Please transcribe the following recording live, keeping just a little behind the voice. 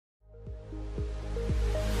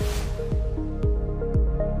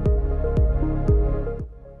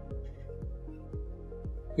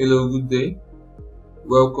Hello, good day.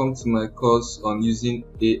 Welcome to my course on using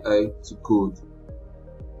AI to code.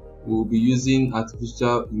 We'll be using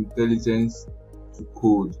artificial intelligence to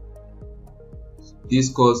code. This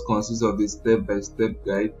course consists of a step-by-step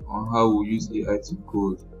guide on how we use AI to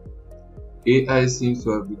code. AI seems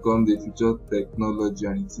to have become the future technology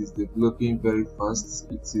and it is developing very fast.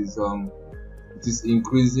 It is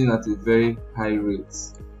increasing at a very high rate.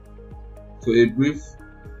 So a brief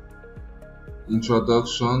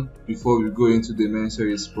introduction before we go into the main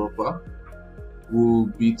series proper. We'll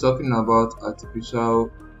be talking about artificial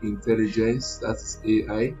intelligence, that's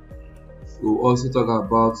AI. We'll also talk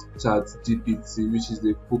about ChatGPT, which is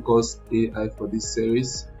the focus AI for this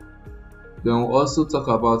series. Then we'll also talk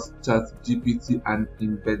about ChatGPT and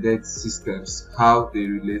embedded systems, how they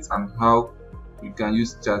relate and how we can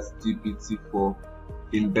use ChatGPT for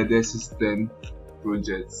embedded system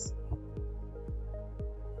projects.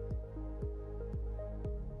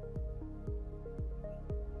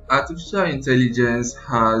 Artificial intelligence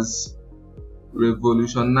has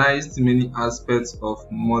revolutionized many aspects of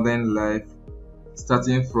modern life,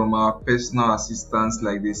 starting from our personal assistants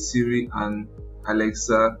like the Siri and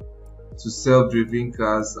Alexa to self-driving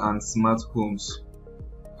cars and smart homes.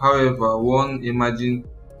 However, one emerging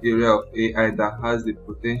area of AI that has the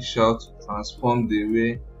potential to transform the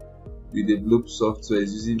way we develop software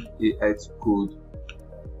is using AI to code.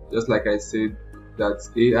 Just like I said, that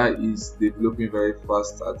AI is developing very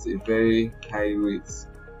fast at a very high rate.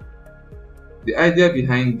 The idea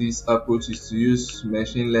behind this approach is to use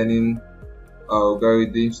machine learning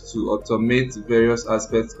algorithms to automate various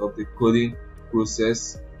aspects of the coding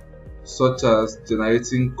process, such as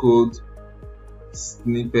generating code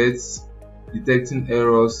snippets, detecting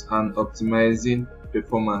errors, and optimizing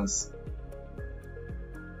performance.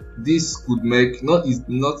 It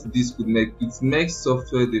makes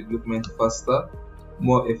software development faster,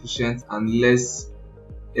 more efficient, and less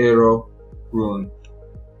error prone.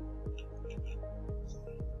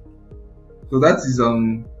 So that is a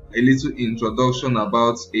little introduction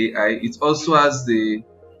about AI. It also has the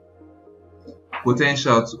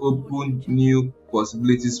potential to open new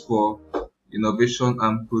possibilities for innovation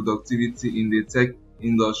and productivity in the tech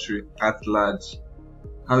industry at large.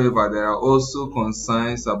 However, there are also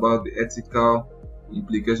concerns about the ethical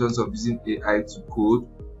implications of using AI to code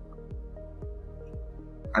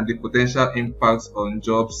and the potential impact on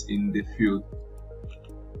jobs in the field.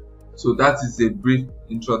 So that is a brief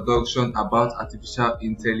introduction about artificial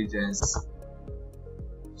intelligence.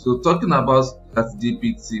 So talking about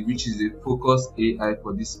ChatGPT, which is a focused AI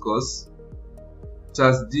for this course,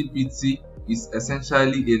 ChatGPT is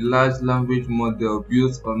essentially a large language model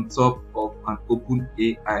built on top of an open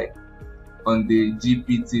AI on the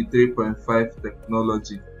GPT 3.5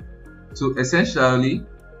 technology. So essentially,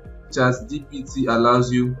 ChatGPT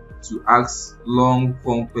allows you to ask long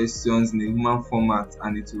form questions in a human format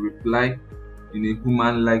and it will reply in a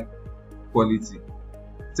human-like quality.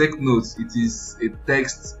 Take note, it is a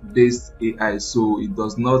text-based AI, so it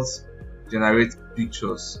does not generate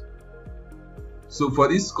pictures. So for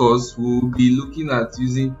this course, we'll be looking at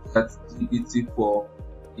using ChatGPT for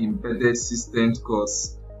embedded systems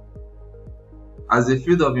course. As the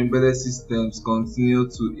field of embedded systems continue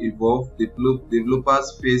to evolve,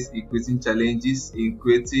 developers face increasing challenges in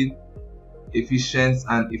creating efficient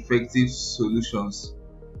and effective solutions.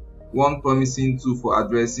 One promising tool for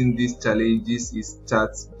addressing these challenges is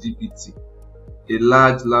ChatGPT, a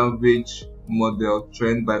large language model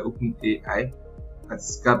trained by OpenAI that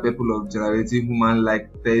is capable of generating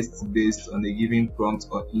human-like text based on a given prompt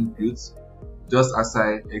or input, just as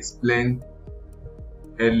I explained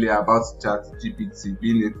earlier about ChatGPT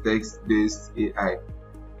being a text-based AI.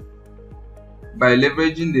 By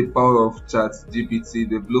leveraging the power of ChatGPT,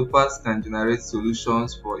 developers can generate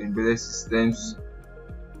solutions for embedded systems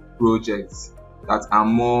projects that are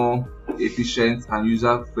more efficient and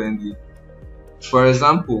user-friendly. For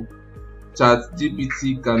example,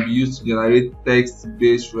 ChatGPT can be used to generate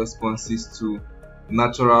text-based responses to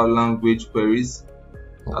natural language queries,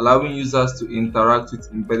 allowing users to interact with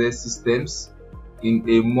embedded systems in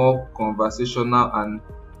a more conversational and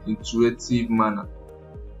intuitive manner.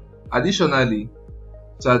 Additionally,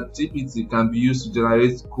 ChatGPT can be used to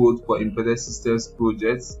generate code for embedded systems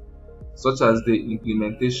projects, such as the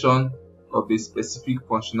implementation of a specific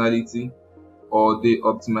functionality or the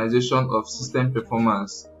optimization of system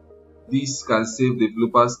performance. This can save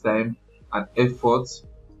developers time and effort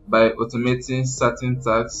by automating certain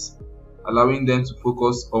tasks, allowing them to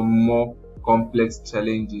focus on more complex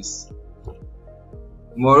challenges.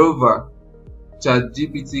 Moreover,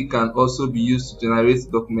 ChatGPT can also be used to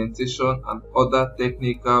generate documentation and other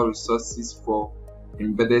technical resources for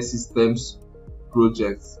embedded systems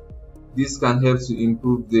projects. This can help to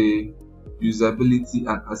improve the usability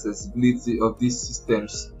and accessibility of these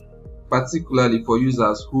systems, particularly for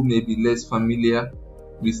users who may be less familiar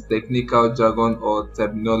with technical jargon or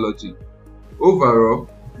terminology. Overall,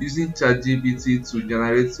 using ChatGPT to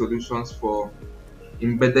generate solutions for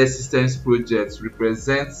embedded systems projects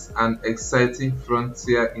represents an exciting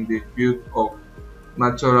frontier in the field of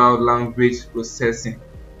natural language processing.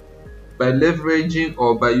 By leveraging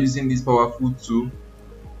or by using this powerful tool,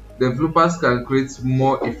 developers can create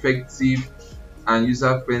more effective and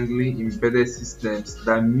user-friendly embedded systems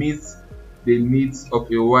that meet the needs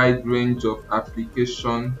of a wide range of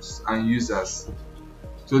applications and users.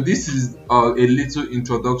 So this is a little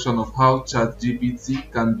introduction of how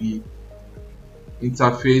ChatGPT can be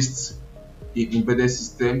interfaced in embedded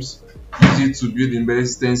systems. Use it to build embedded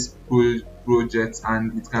systems projects,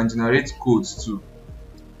 and it can generate codes too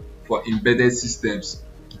for embedded systems.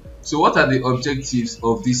 So what are the objectives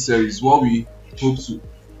of this series? What we hope to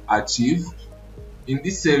achieve? In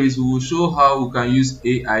this series, we will show how we can use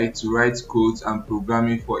AI to write codes and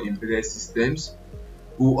programming for embedded systems.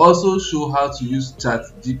 We will also show how to use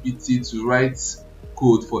ChatGPT to write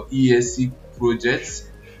code for ESC projects.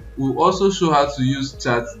 We will also show how to use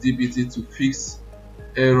ChatGPT to fix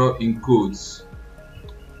error in codes.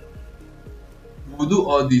 We will do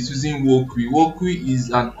all this using Wokwi. Wokwi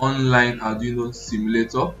is an online Arduino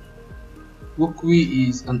simulator. Wokwi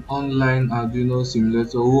is an online Arduino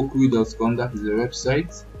simulator. Wokwi.com, that is the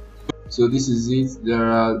website. So this is it.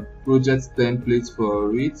 There are project templates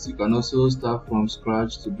for it. You can also start from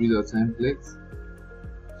scratch to build a template.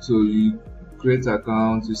 So you create an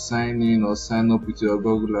account, you sign in or sign up with your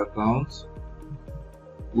Google account.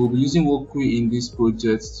 We'll be using Wokwi in this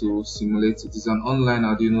project to simulate. It is an online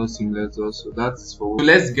Arduino simulator, so that's for. So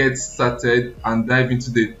let's get started and dive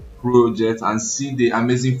into the project and see the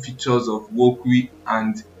amazing features of Wokwi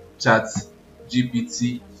and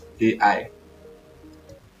ChatGPT AI.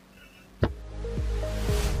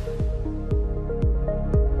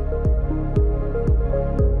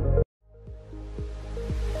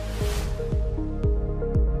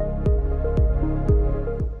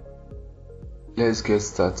 Let's get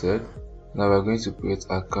started. Now we're going to create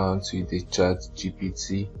an account with the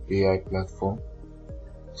ChatGPT AI platform.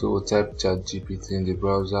 So we'll type ChatGPT in the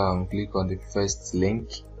browser and click on the first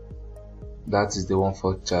link. That is the one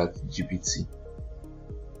for ChatGPT.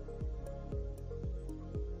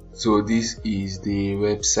 So this is the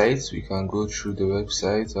website. We can go through the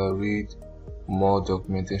website and read more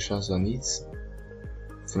documentations on it.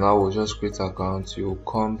 So now we'll just create an account. You'll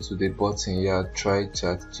come to the button here, try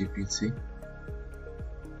ChatGPT.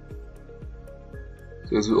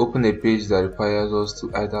 So it will open a page that requires us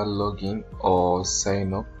to either log in or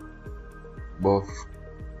sign up. But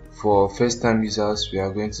for first time users, we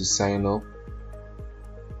are going to sign up.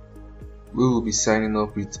 We will be signing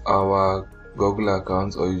up with our Google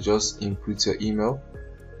account, or you just input your email.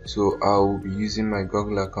 So I will be using my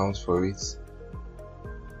Google account for it.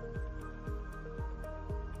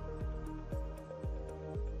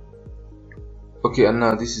 Okay, and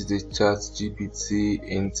now this is the ChatGPT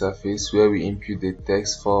interface where we input the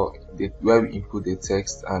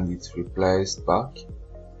text and it replies back.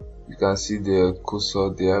 You can see the cursor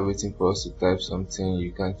there waiting for us to type something.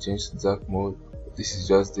 You can change to dark mode. This is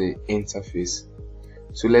just the interface.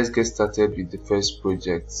 So let's get started with the first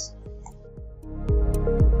project.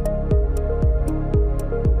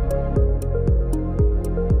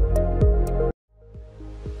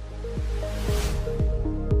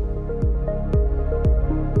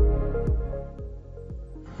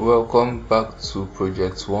 Welcome back to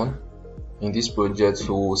project 1. In this project, we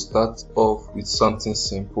will start off with something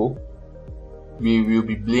simple. We will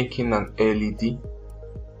be blinking an LED,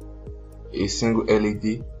 a single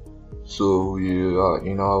LED. So we are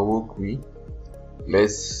in our Wokwi.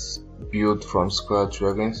 Let's build from scratch. We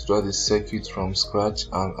are going to draw the circuit from scratch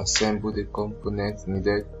and assemble the components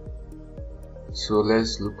needed. So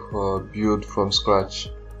let's look for build from scratch.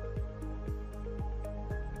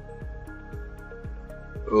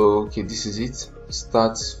 Okay, this is it.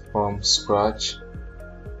 Start from scratch.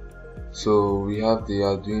 So we have the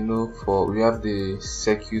Arduino we have the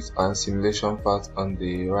circuit and simulation part on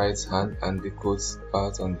the right hand and the codes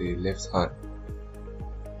part on the left hand.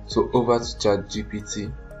 So over to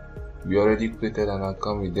ChatGPT. We already created an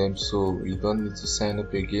account with them, so we don't need to sign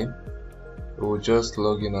up again. We'll just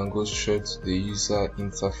log in and go straight to the user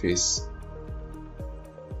interface.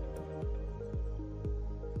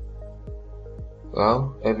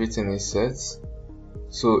 Now everything is set.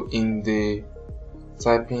 So in the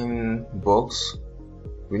typing box,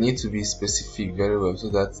 we need to be specific very well so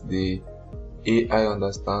that the AI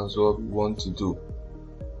understands what we want to do.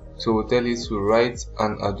 So we'll tell it to write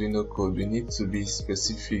an Arduino code. We need to be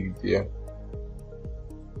specific there.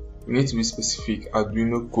 We need to be specific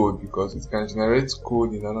Arduino code because it can generate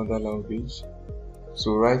code in another language.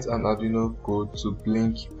 So write an Arduino code to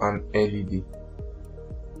blink an LED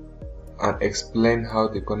and explain how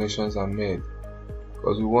the connections are made,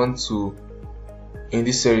 because we want to, in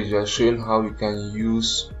this series we are showing how we can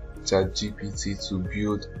use ChatGPT to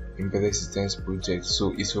build embedded systems projects.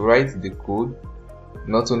 So it's write the code.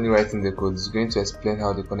 Not only writing the code, it's going to explain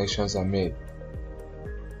how the connections are made.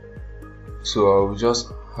 So I will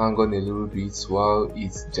just hang on a little bit while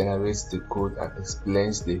it generates the code and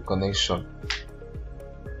explains the connection.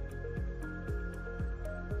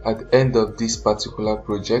 At the end of this particular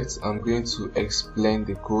project, I'm going to explain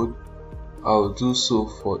the code. I'll do so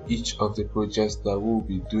for each of the projects that we'll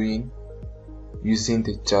be doing using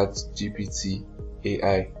the ChatGPT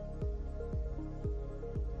AI.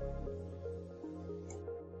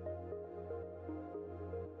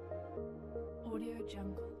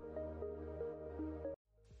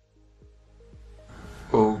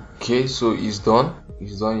 Okay, so it's done.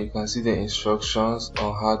 You can see the instructions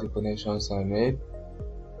on how the connections are made,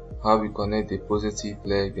 how we connect the positive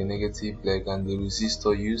leg, the negative leg, and the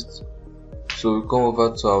resistor used. So we come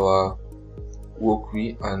over to our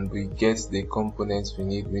workway and we get the components we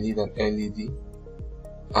need. We need an LED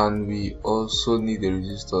and we also need a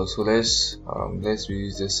resistor. So let's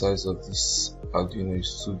reduce the size of this Arduino.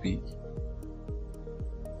 It's too big.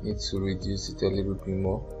 Need to reduce it a little bit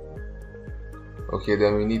more. Okay,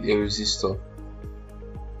 then we need a resistor.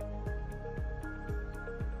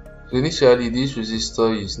 So initially this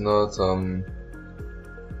resistor is not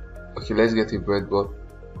okay, let's get a breadboard.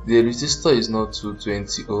 The resistor is not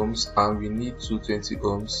 220 ohms and we need 220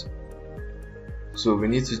 ohms. So we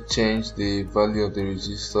need to change the value of the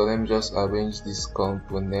resistor. Let me just arrange these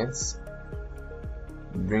components.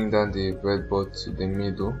 Bring down the breadboard to the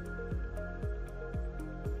middle.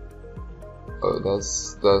 Oh,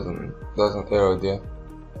 that's an error there.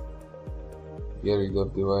 Get rid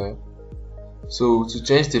of the wire. So to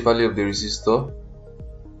change the value of the resistor,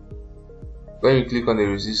 when you click on the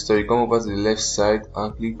resistor, you come over to the left side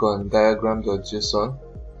and click on diagram.json.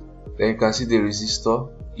 Then you can see the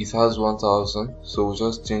resistor. It has 1000, so we'll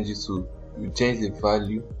just change the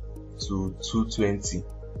value to 220.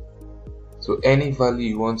 So any value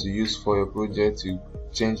you want to use for your project, you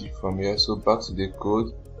change it from here. So back to the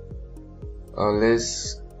code.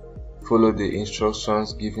 Let's follow the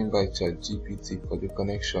instructions given by ChatGPT for the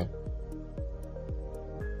connection.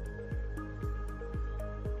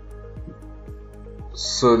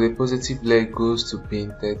 So the positive leg goes to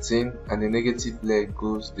pin 13 and the negative leg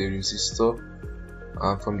goes to the resistor,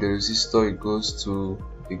 and from the resistor it goes to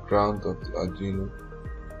the ground of the Arduino.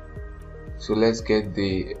 So let's get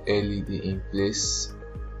the LED in place.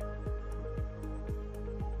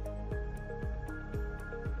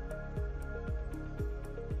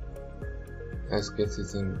 Let's get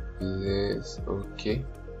it in place. Okay,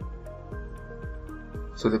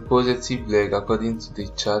 so the positive leg, according to the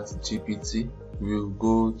ChatGPT, will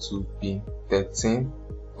go to pin 13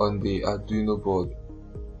 on the Arduino board.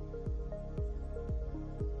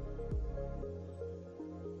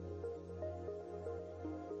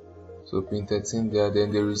 So pin 13 there.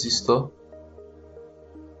 Then the resistor,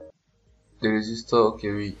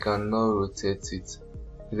 okay, we cannot rotate it.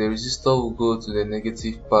 The resistor will go to the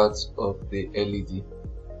negative part of the LED.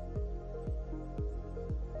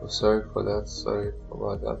 Oh, sorry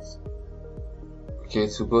about that. Okay,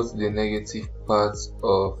 to go to the negative part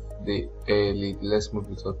of the LED, let's move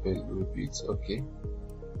it up a little bit. Okay,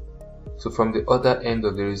 so from the other end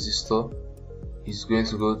of the resistor, it's going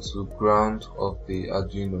to go to ground of the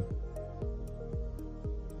Arduino.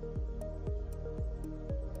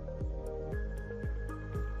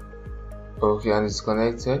 Okay, and it's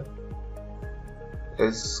connected.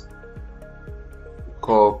 Let's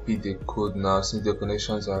copy the code now. Since the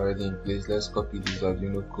connections are already in place, let's copy this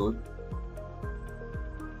Arduino code.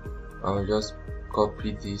 I'll just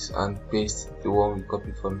copy this and paste the one we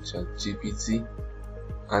copied from ChatGPT,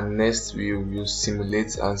 and next we will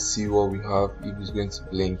simulate and see what we have if it's going to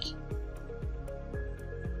blink.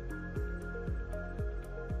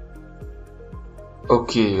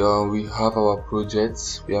 Okay, we have our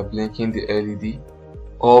project. We are blinking the LED.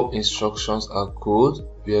 All instructions are code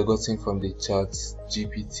we are getting from the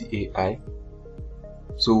ChatGPT AI.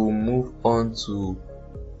 So we'll move on to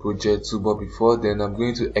project 2, but before then I'm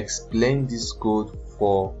going to explain this code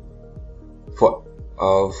for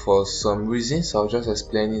some reasons. I'll just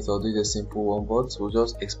explain it. I'll do the simple one, but we'll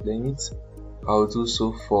just explain it. I'll do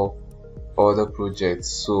so for other projects.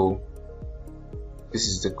 So This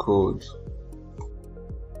is the code.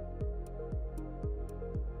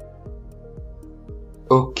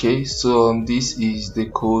 Okay, so this is the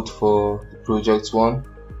code for project 1.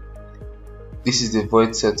 This is the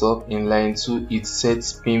void setup. In line 2, it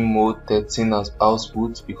sets pin mode 13 as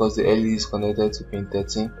output because the LED is connected to pin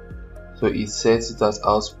 13. So it sets it as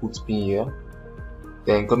output pin here.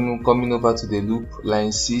 Then coming over to the loop,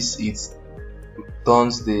 line 6, it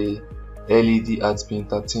turns the LED at pin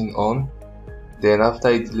 13 on. Then after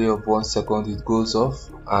a delay of 1 second, it goes off,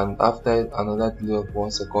 and after another delay of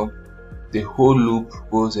 1 second, the whole loop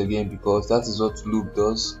goes again, because that is what loop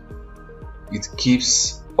does. It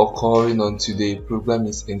keeps occurring until the program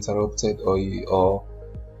is interrupted or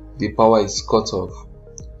the power is cut off.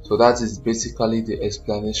 So that is basically the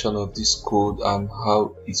explanation of this code and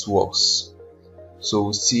how it works. So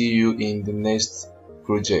we'll see you in the next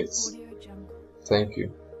project. Thank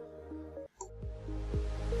you.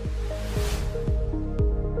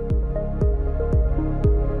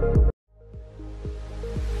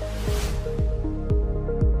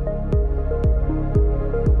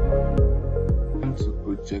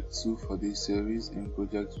 Project 2 for this series. In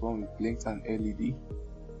project 1 we blinked an LED.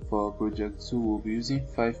 For project 2 we'll be using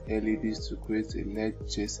 5 LEDs to create a LED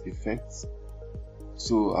chase effect.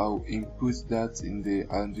 So I'll input that in the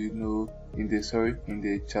Arduino in the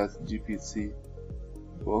ChatGPT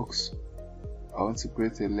box. I want to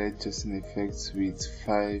create a LED chasing effect with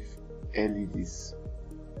 5 LEDs.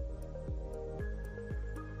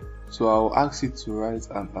 So I'll ask it to write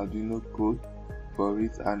an Arduino code for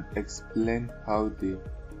it and explain how the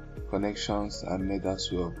connections are made as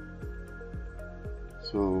well.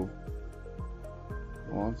 So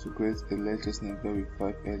I want to create a LED chasing effect with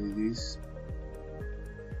 5 LEDs.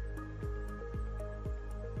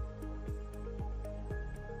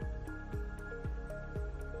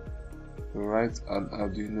 Write an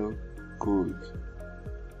Arduino code.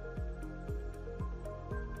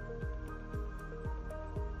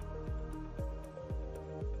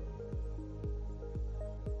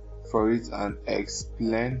 For it and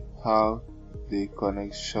explain how the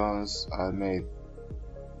connections are made.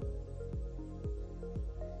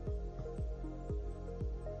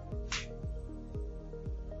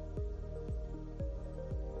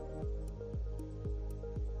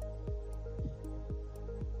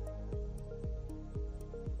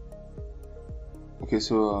 Okay,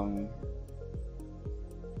 so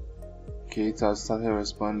okay, it has started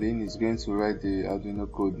responding. It's going to write the Arduino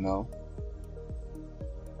code now.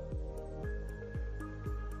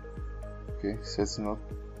 Okay, setting up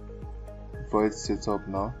void setup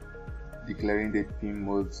now, declaring the pin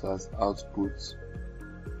modes as output.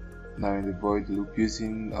 Now in the void loop,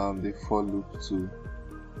 using the for loop to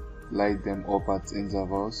light them up at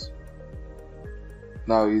intervals.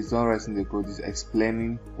 Now he's done writing the code. He's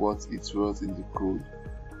explaining what it wrote in the code,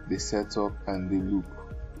 the setup and the loop.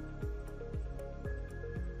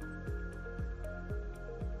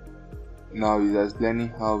 Now he's explaining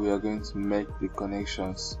how we are going to make the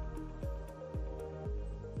connections.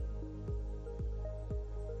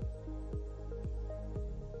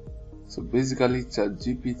 So basically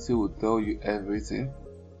ChatGPT will tell you everything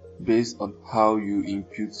based on how you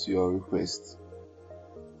input your request.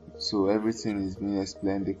 So everything is being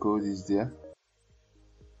explained, the code is there.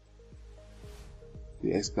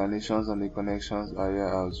 The explanations and the connections are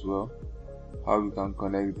here as well, how we can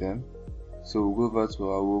connect them. So we'll go over to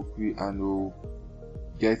our workbench and we'll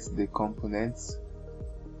get the components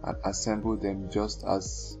and assemble them just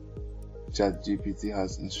as ChatGPT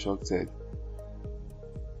has instructed.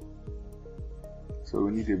 So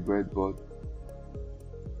we need a breadboard.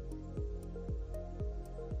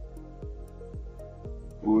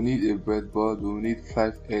 We'll need a breadboard. We'll need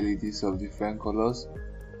 5 LEDs of different colors,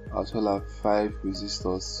 as well as 5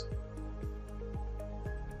 resistors.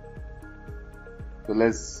 So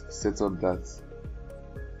let's set up that.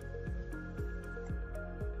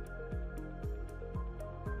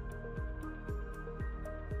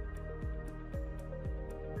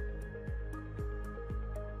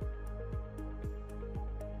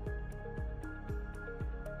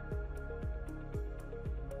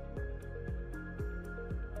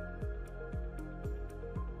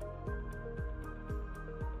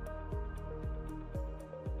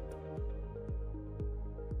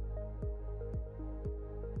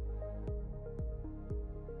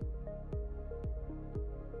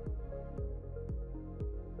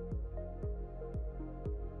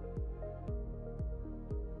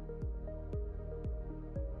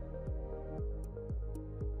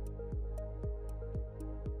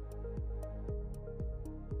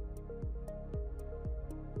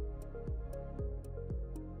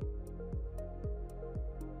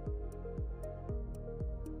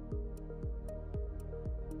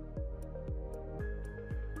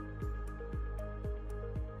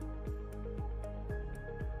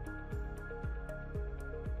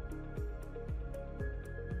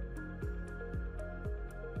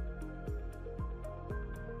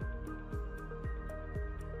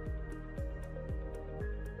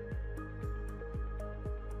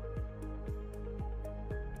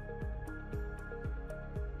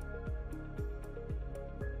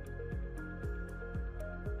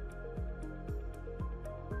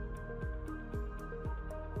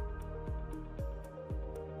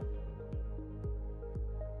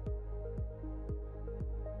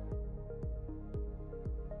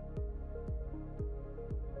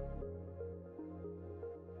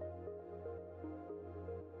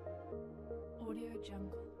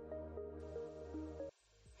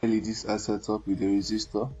 LEDs are set up with a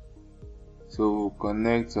resistor. So we'll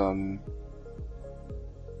connect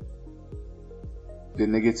the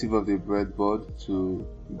negative of the breadboard to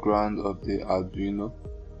ground of the Arduino.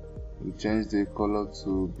 We change the color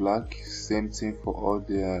to black. Same thing for all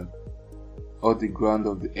the ground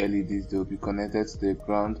of the LEDs. They will be connected to the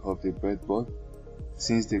ground of the breadboard,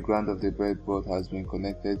 since the ground of the breadboard has been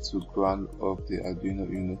connected to ground of the Arduino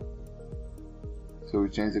Uno. So we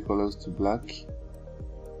change the colors to black.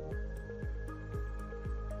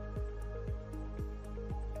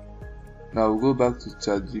 Now we'll go back to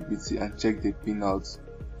ChatGPT and check the pin outs.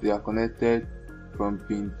 They are connected from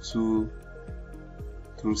pin 2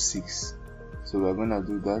 through 6. So we're gonna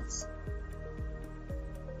do that.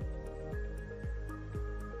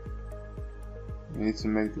 We need to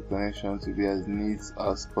make the connection to be as neat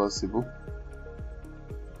as possible.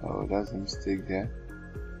 Oh, that's a mistake there.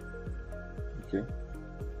 Okay.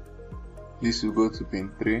 This will go to pin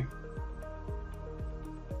 3.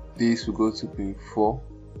 This will go to pin 4.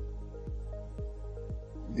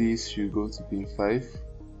 This should go to pin 5.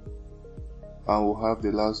 And we'll have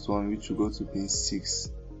the last one, which will go to pin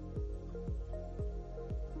 6.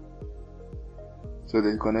 So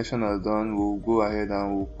the connection is done. We'll go ahead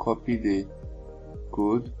and we'll copy the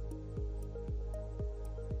code.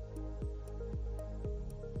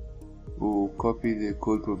 We'll copy the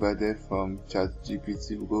code provided from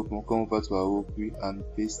ChatGPT. We'll come over to our workbench and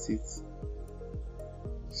paste it.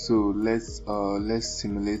 So let's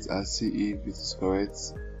simulate and see if it is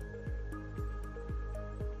correct.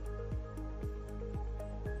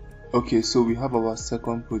 Okay, so we have our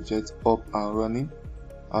second project up and running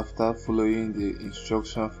after following the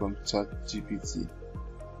instruction from ChatGPT.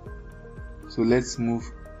 So let's move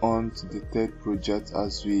on to the third project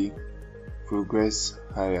as we progress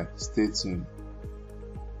higher. Stay tuned.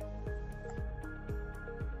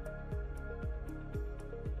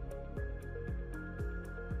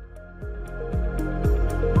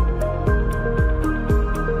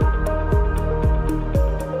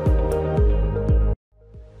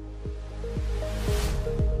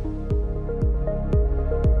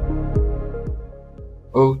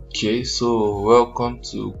 Okay, so welcome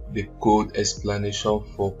to the code explanation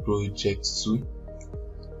for project 2.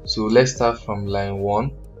 So let's start from line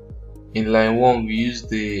 1. In line 1, we use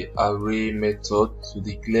the array method to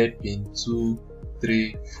declare pin 2,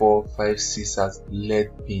 3, 4, 5, 6 as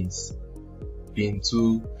LED pins. Pin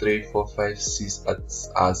 2, 3, 4, 5, 6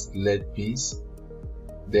 as LED pins.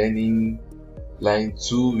 Then in line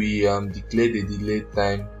 2, we declare the delay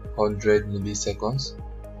time 100 milliseconds.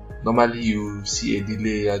 Normally you see a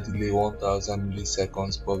delay 1000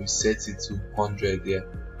 milliseconds, but we set it to 100 there.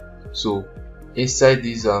 So inside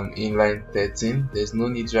this in line 13, there's no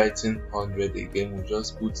need writing 100 again. We'll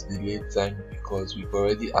just put delay time because we've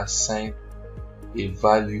already assigned a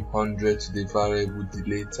value 100 to the variable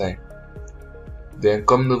delay time. Then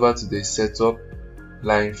coming over to the setup,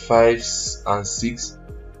 line 5 and 6,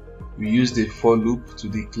 we use the for loop to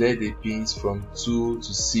declare the pins from 2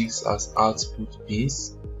 to 6 as output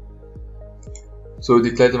pins. So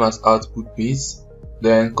we declare them as output pins.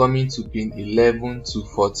 Then coming to pin 11 to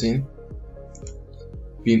 14,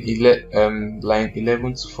 line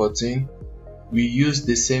 11 to 14, we use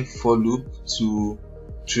the same for loop to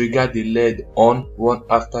trigger the LED on one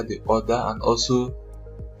after the other and also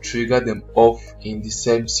trigger them off in the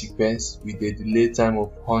same sequence with a delay time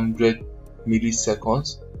of 100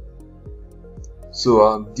 milliseconds.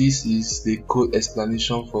 So this is the code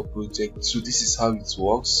explanation for project 2. This is how it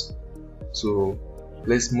works. So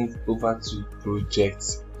let's move over to project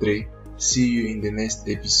 3. See you in the next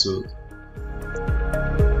episode.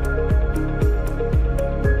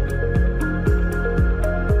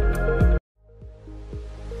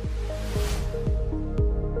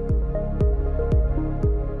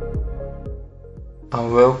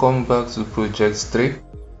 And welcome back to project 3.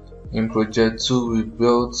 In project 2, we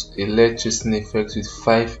built a LED tracing effect with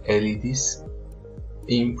 5 LEDs.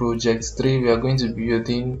 In project 3, we are going to be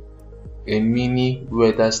building a mini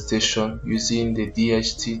weather station using the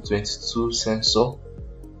DHT22 sensor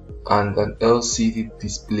and an LCD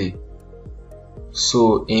display.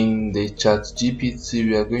 So in the ChatGPT,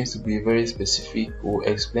 we are going to be very specific. We'll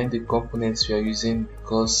explain the components we are using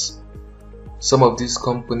because some of these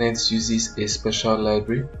components uses a special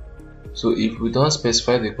library. So if we don't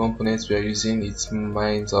specify the components we are using, it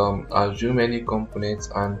might assume any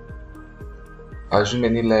components and assume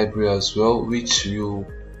any library as well, which will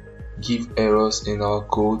give errors in our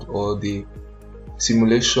code or the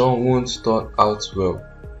simulation won't turn out well.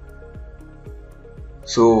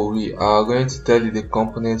 So we are going to tell you the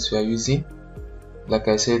components we are using. like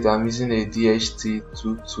I said, I'm using a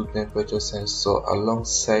DHT22 temperature sensor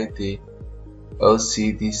alongside the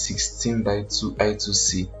LCD 16:2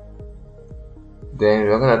 I2C. Then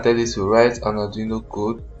we're gonna tell it to write an Arduino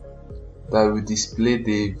code that will display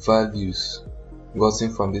the values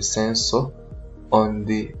gotten from the sensor on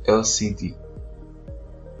the LCD.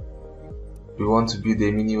 We want to build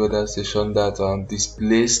a mini weather station that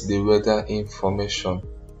displays the weather information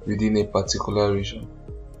within a particular region.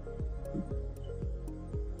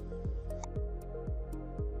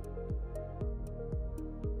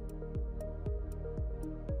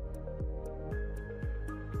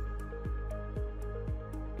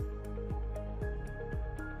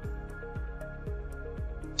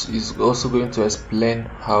 It's also going to explain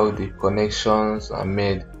how the connections are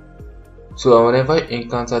made. So whenever you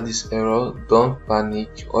encounter this error, don't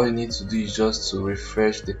panic. All you need to do is just to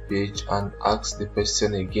refresh the page and ask the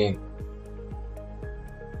question again.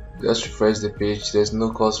 Just refresh the page, there's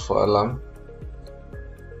no cause for alarm.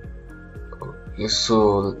 Okay,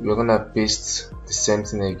 so we're gonna paste the same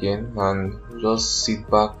thing again and just sit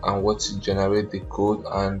back and watch it generate the code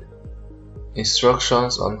and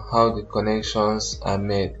instructions on how the connections are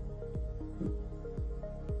made.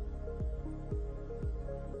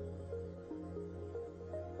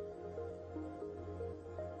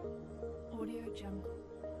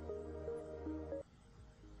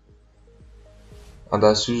 And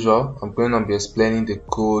as usual, I'm going to be explaining the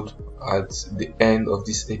code at the end of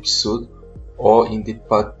this episode or in the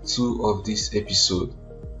part 2 of this episode.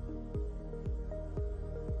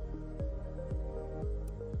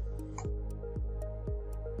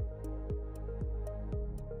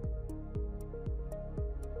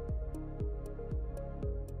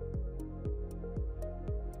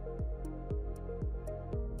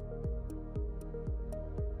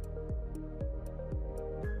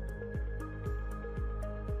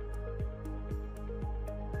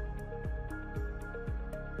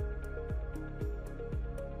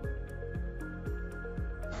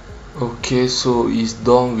 Okay, so it's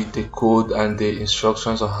done with the code and the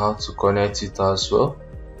instructions on how to connect it as well.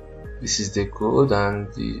 This is the code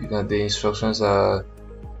and the instructions are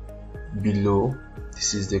below.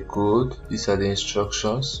 This is the code, these are the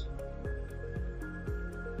instructions.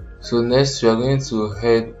 So next we are going to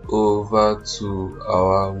head over to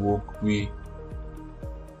our Walkway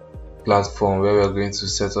platform where we are going to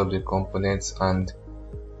set up the components and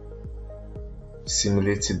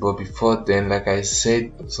simulate it. But before then, like I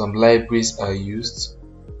said, some libraries are used,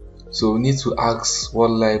 so we need to ask what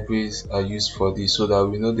libraries are used for this so that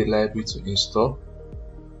we know the library to install.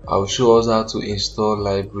 I will show us how to install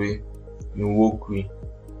library in Walkway.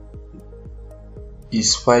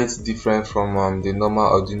 It's quite different from the normal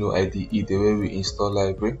Arduino IDE, the way we install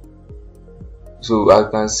library. So I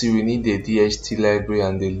can see we need the DHT library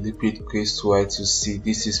and the liquid crystal I2C.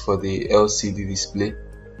 This is for the LCD display,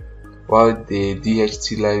 while the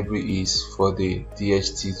DHT library is for the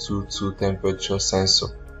DHT22 temperature sensor.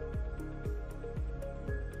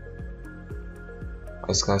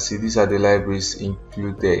 As you can see, these are the libraries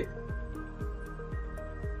included.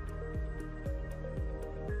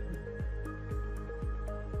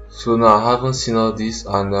 So now, having seen all this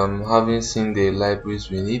and having seen the libraries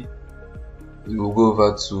we need, we will go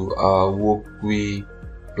over to our Walkway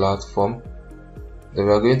platform. Then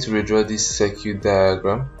we are going to redraw this circuit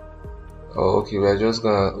diagram. Okay, we are just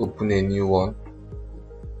gonna open a new one.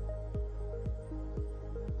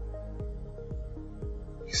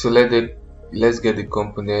 So let's get the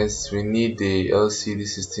components. We need the LCD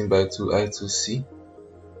 16:2 I2C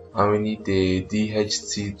and we need the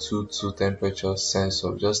DHT22 temperature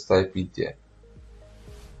sensor. Just type it there.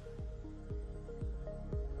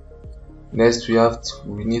 Next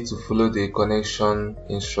we need to follow the connection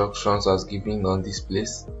instructions as given on this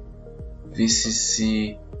place.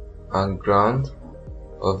 VCC and ground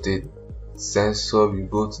of the sensor will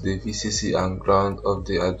go to the VCC and ground of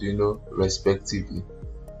the Arduino respectively.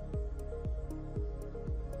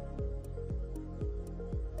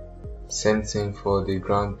 Same thing for the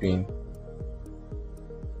ground pin.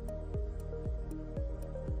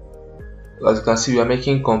 As you can see, we are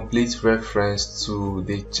making complete reference to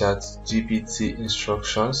the ChatGPT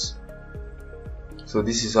instructions. So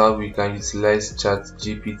this is how we can utilize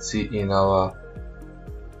ChatGPT in our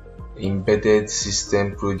embedded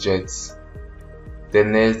system projects.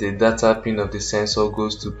 Then next, the data pin of the sensor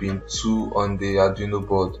goes to pin 2 on the Arduino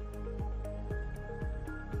board.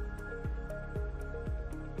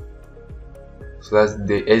 So that's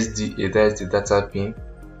the SDA, that is the data pin.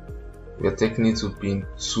 We are taking it to pin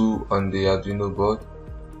 2 on the Arduino board.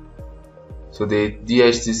 So the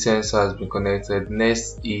DHT sensor has been connected.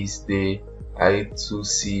 Next is the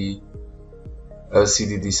I2C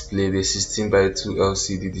LCD display, the 16:2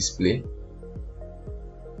 LCD display.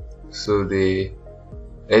 So the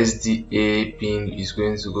SDA pin is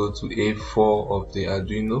going to go to A4 of the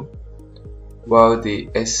Arduino, while the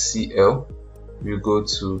SCL will go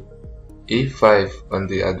to A5 on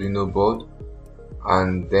the Arduino board,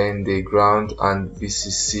 and then the ground and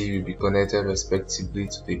VCC will be connected respectively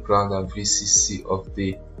to the ground and VCC of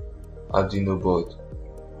the Arduino board.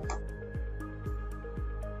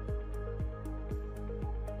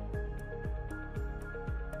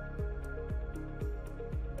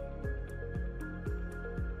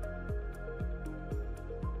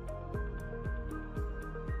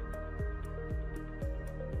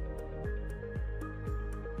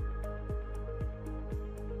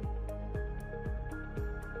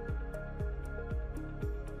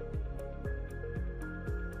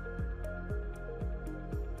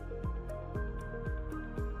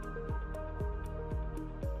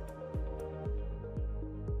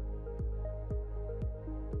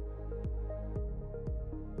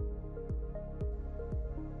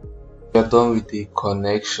 We are done with the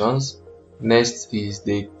connections. Next is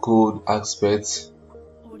the code aspect,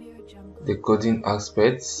 the coding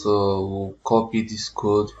aspect. So we'll copy this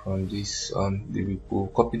code from this we'll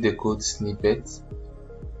copy the code snippet,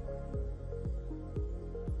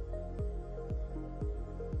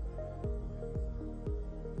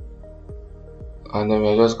 and then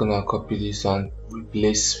we're just gonna copy this and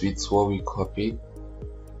replace with what we copied.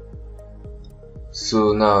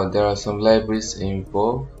 So now there are some libraries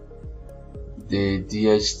involved, the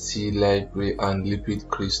DHT library and liquid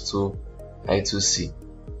crystal I2C.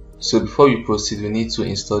 So before we proceed, we need to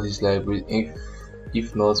install this library.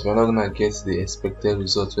 If not, we're not gonna get the expected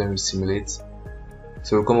result when we simulate.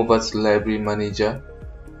 So we'll come over to the library manager,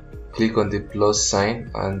 click on the plus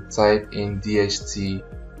sign and type in DHT.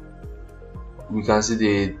 We can see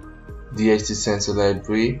the DHT sensor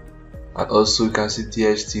library, and also you can see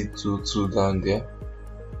DHT22 down there.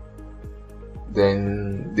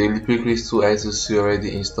 Then the liquid crystal I2C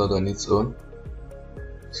already installed on its own.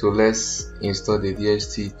 So let's install the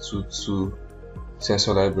DHT22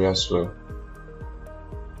 sensor library as well.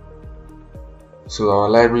 So our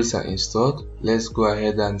libraries are installed. Let's go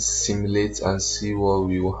ahead and simulate and see what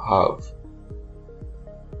we will have.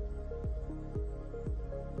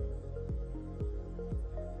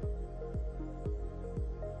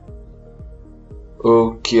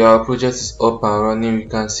 Okay, our project is up and running. We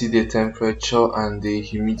can see the temperature and the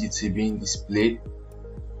humidity being displayed.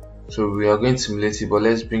 So we are going to simulate it, but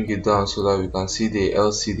let's bring it down so that we can see the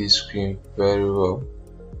LCD screen very well.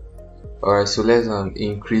 Alright, so let's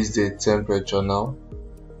increase the temperature now.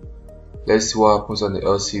 Let's see what happens on the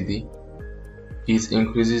LCD. It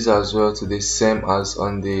increases as well to the same as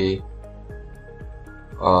on the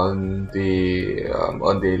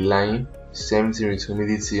line. Same thing with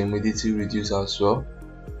humidity reduce as well.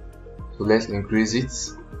 So let's increase it.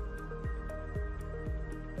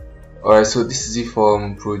 Alright, so this is it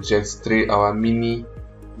from project 3, our mini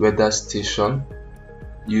weather station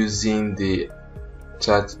using the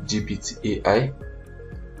ChatGPT AI.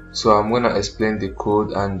 So I'm gonna explain the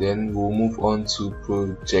code and then we'll move on to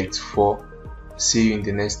project 4. See you in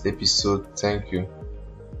the next episode. Thank you.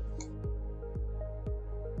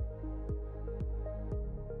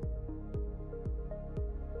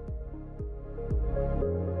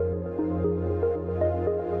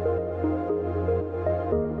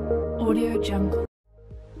 Audio Jungle.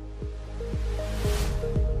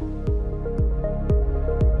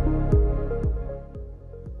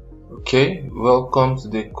 Okay, welcome to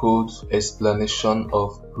the code explanation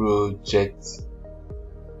of project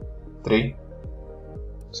 3.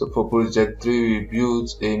 So for project 3, we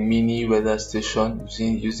built a mini weather station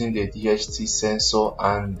using the DHT sensor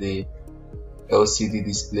and the LCD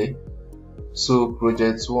display. So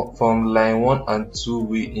project 1, from line 1 and 2,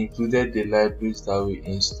 we included the libraries that we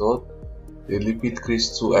installed, the liquid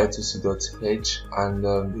crystal I2C.h and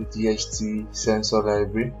the DHT sensor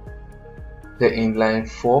library. Then in line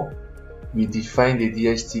 4, we defined the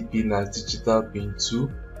DHT pin as digital pin 2,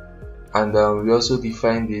 and we also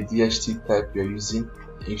defined the DHT type we are using,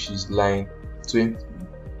 which is line 20,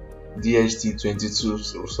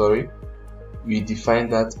 DHT22. Sorry, we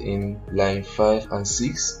defined that in line 5 and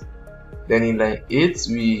 6. Then in line 8,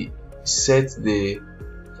 we set the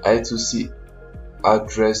I2C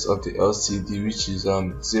address of the LCD, which is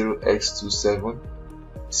 0x27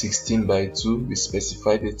 16:2. We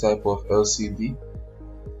specified the type of LCD.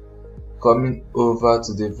 Coming over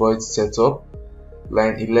to the void setup,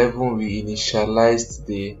 line 11, we initialized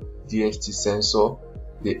the DHT sensor,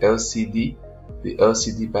 the LCD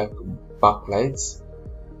backlights.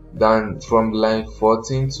 Then from line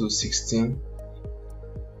 14 to 16,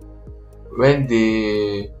 When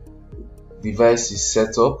the device is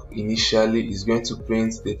set up, initially it's going to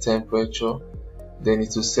print the temperature, then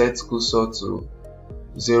it will set cursor to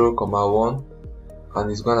 0,1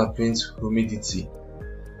 and it's gonna print humidity.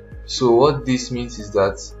 So what this means is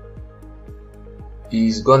that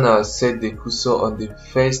is gonna set the cursor on the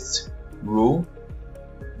first row,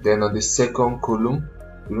 then on the second column.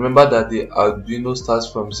 Remember that the Arduino starts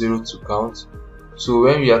from 0 to count, so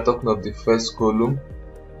when we are talking of the first column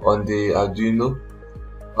on the Arduino,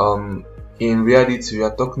 in reality we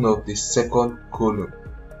are talking of the second column.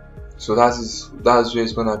 So that's where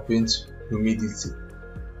it's gonna print humidity.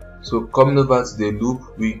 So coming over to the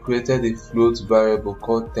loop, we created a float variable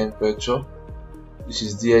called temperature, which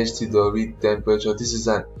is dht.read temperature. This is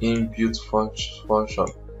an inbuilt function.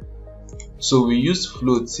 So we use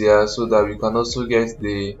floats here so that we can also get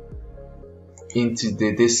the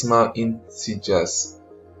decimal integers.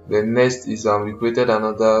 The next is we created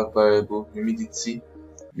another variable humidity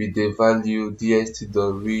with the value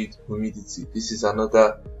dht.read humidity. This is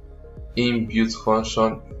another inbuilt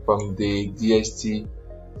function from the DHT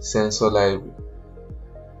sensor library.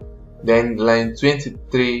 Then line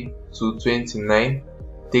 23 to 29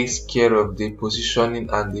 takes care of the positioning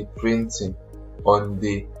and the printing on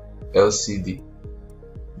the LCD.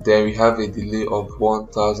 Then we have a delay of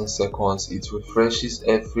 1000 seconds. It refreshes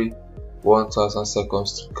every 1000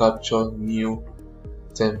 seconds to capture new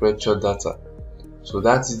temperature data. So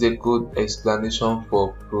that is the code explanation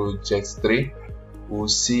for project 3. We'll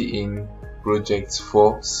see in project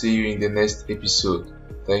 4. See you in the next episode.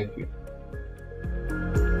 Thank you.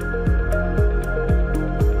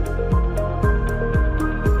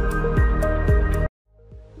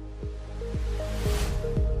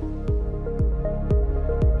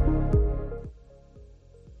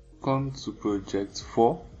 Come to project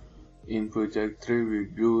 4. In project 3 we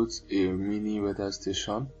built a mini weather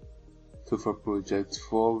station. So for project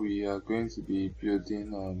 4 we are going to be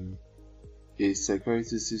building a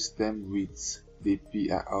security system with the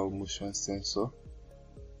PIR motion sensor,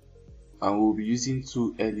 and we'll be using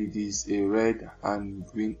two LEDs, a red and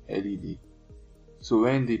green LED. So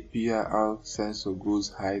when the PIR sensor goes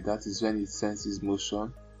high, that is when it senses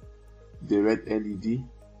motion, the red LED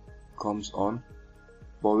comes on,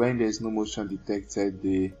 but when there is no motion detected,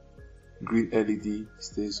 the green LED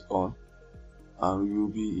stays on, and we will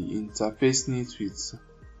be interfacing it with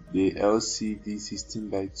the LCD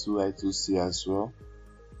 16:2 I2C as well.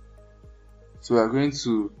 So we are going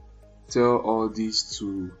to tell all this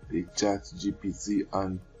to the ChatGPT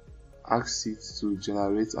and ask it to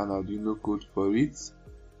generate an Arduino code for it,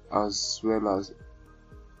 as well as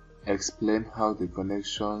explain how the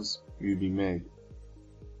connections will be made.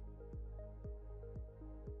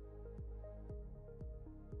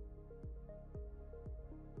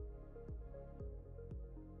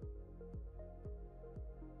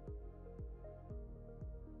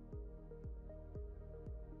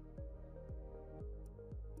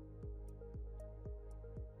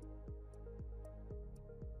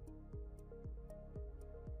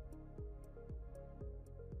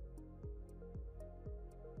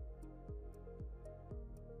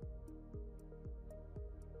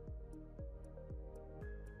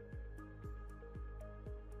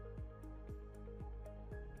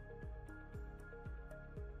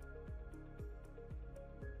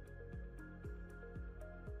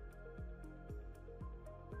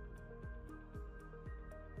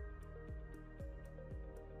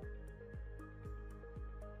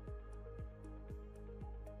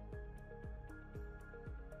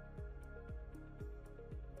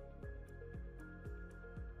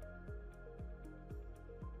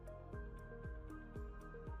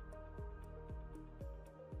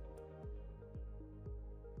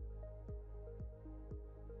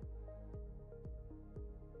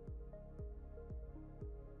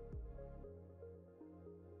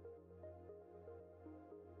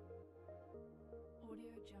 Audio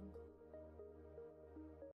Jungle.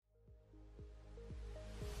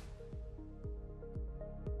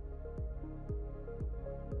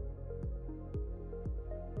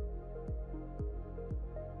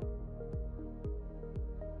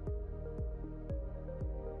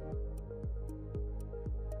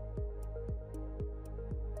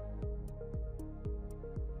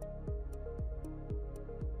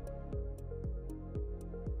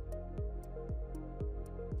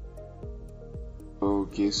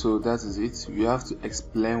 Okay, so that is it. We have to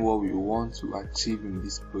explain what we want to achieve in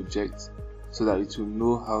this project so that it will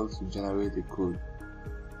know how to generate the code.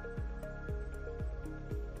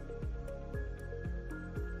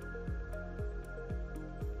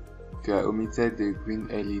 Okay, I omitted the green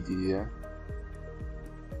LED here.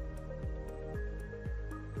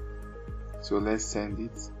 So let's send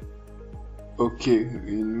it. Okay,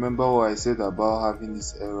 remember what I said about having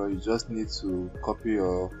this error? You just need to copy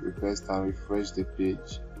your request and refresh the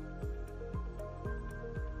page.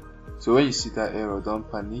 So when you see that error,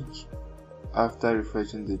 don't panic. After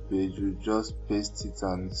refreshing the page, you just paste it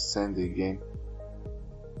and send again.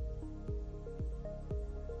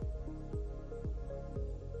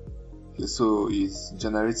 Okay, so it's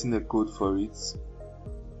generating a code for it.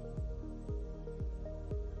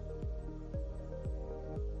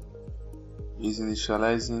 Is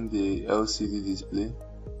initializing the LCD display.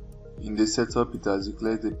 In the setup, it has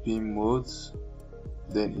declared the pin modes.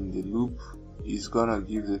 Then in the loop, it's gonna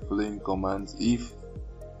give the following commands. If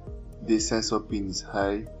the sensor pin is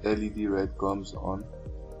high, LED red comes on,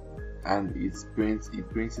 and it prints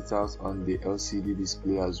it out on the LCD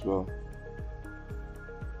display as well.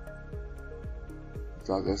 It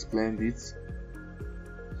has explained it.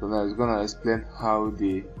 So now it's gonna explain how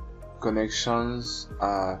the connections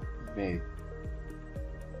are made.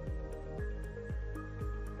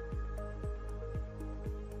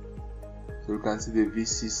 So you can see the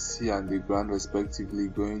VCC and the ground respectively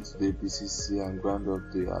going to the VCC and ground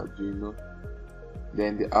of the Arduino.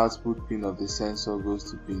 Then the output pin of the sensor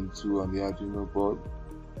goes to pin 2 on the Arduino board.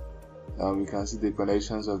 Now we can see the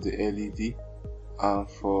connections of the LED and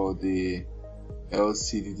for the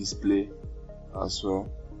LCD display as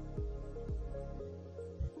well.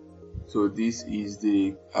 So this is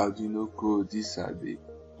the Arduino code. These are the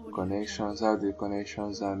connections, how the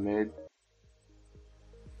connections are made.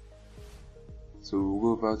 So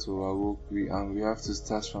we'll go back to our work and we have to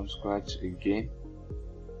start from scratch again.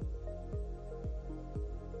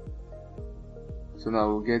 So now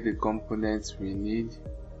we'll get the components we need.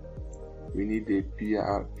 We need the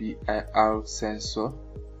PIR sensor.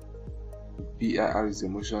 PIR is a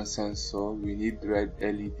motion sensor. We need red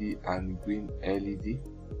LED and green LED.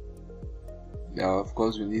 Now of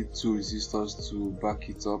course we need 2 resistors to back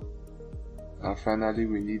it up. And finally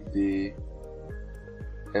we need the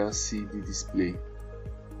LCD display.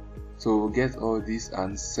 So we'll get all this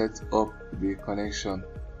and set up the connection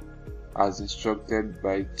as instructed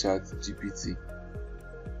by ChatGPT.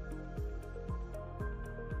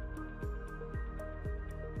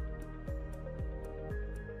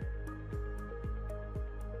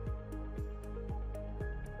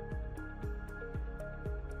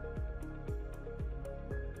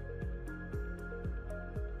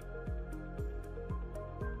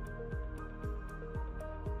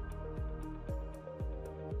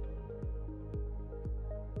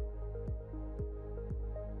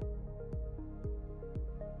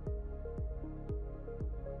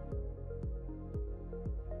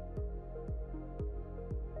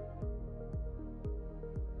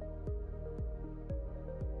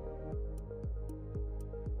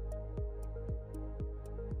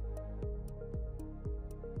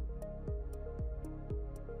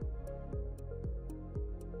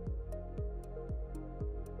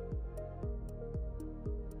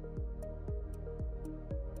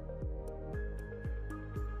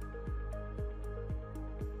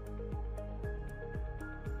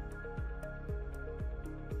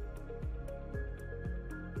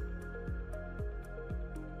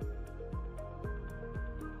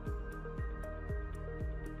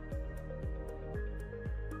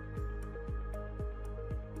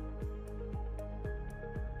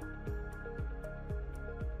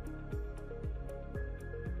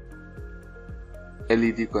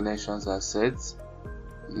 LED connections are set.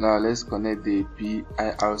 Now let's connect the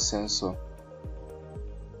PIR sensor.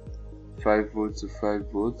 5V to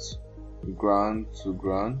 5V, ground to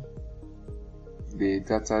ground. The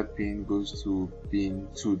data pin goes to pin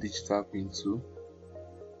 2, digital pin 2.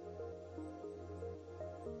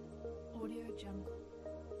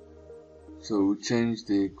 So we'll change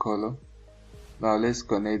the color. Now let's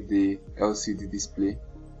connect the LCD display.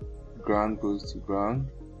 Ground goes to ground.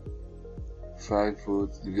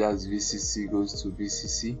 5V, that's VCC goes to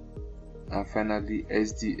VCC, and finally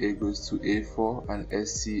SDA goes to A4 and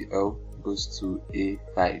SCL goes to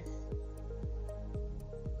A5.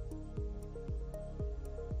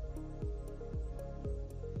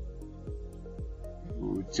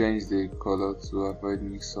 We'll change the color to avoid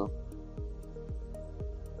mix up.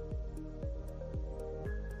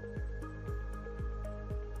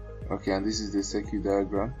 Okay, and this is the circuit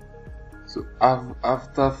diagram. So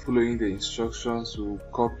after following the instructions, we'll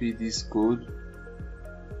copy this code,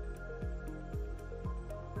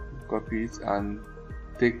 copy it and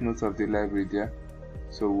take note of the library there.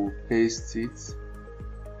 So we'll paste it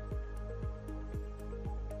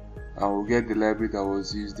and we'll get the library that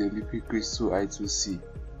was used, the liquid crystal I2C,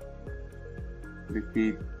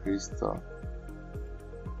 liquid crystal.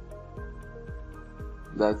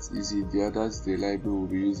 That's easy. The others the library will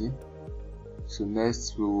be using. So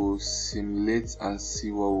next we will simulate and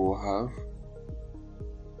see what we'll have.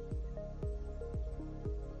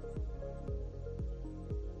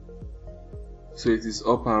 So it is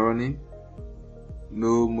up and running.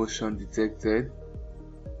 No motion detected.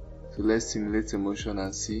 So let's simulate a motion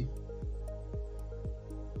and see.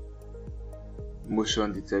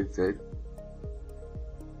 Motion detected.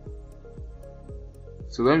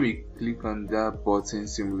 So when we click on that button,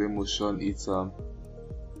 simulate motion, it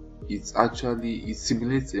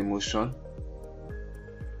simulates a motion,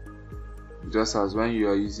 just as when you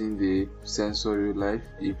are using the sensor real life.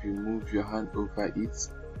 If you move your hand over it,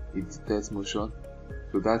 it detects motion.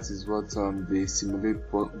 So that is what the simulate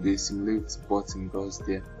button does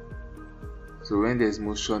there. So when there's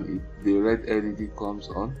motion, the red LED comes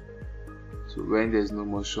on. So when there's no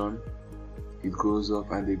motion, it goes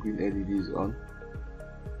off and the green LED is on.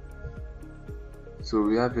 So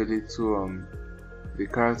we have a little the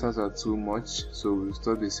characters are too much, so we'll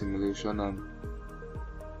stop the simulation and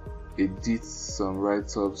edit some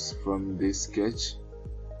write-ups from the sketch.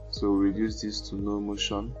 So reduce this to no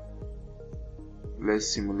motion.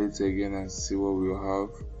 Let's simulate again and see what we'll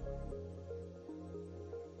have.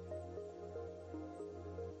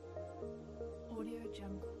 Audio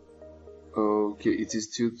Jungle. Okay, it is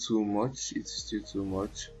still too much. It is still too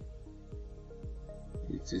much.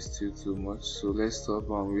 It is still too much. So let's stop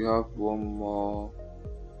and we have one more.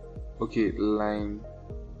 Okay, line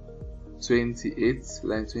 28.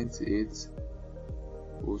 Line 28.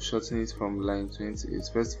 We'll shorten it from line 28.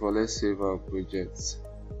 First of all, let's save our project.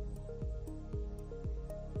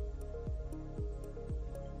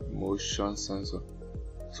 Motion sensor.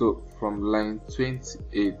 So from line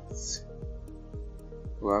 28,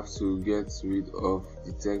 we have to get rid of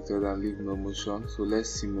detected and leave no motion. So let's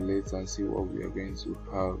simulate and see what we are going to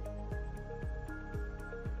have.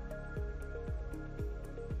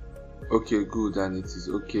 Okay, good, and it is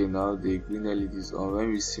okay now. The green LED is on. When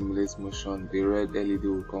we simulate motion, the red LED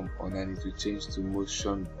will come on and it will change to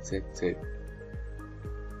motion detected.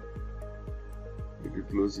 If you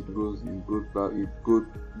close it, goes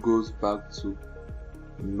back to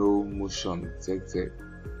no motion detected.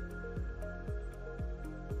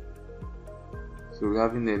 So we're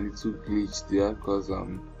having a little glitch there because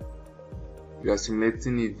we are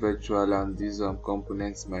simulating it virtual, and these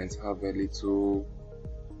components might have a little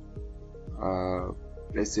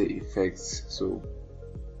let's say effects. So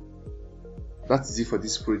that is it for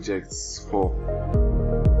this project 4.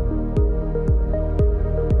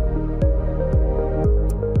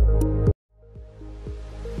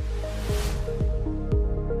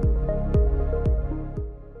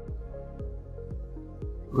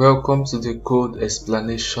 Welcome to the code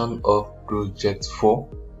explanation of project 4.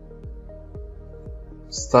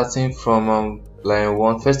 Starting from line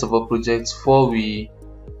 1. First of all, project 4, we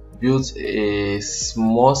built a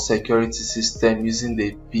small security system using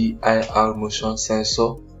the PIR motion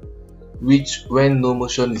sensor, which when no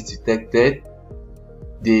motion is detected,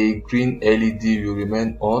 the green LED will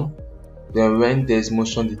remain on. Then when there is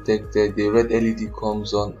motion detected, the red LED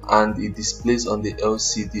comes on and it displays on the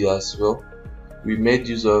LCD as well. We made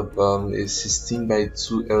use of a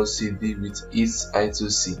 16:2 LCD with its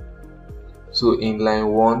I2C. So in line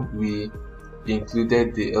 1, we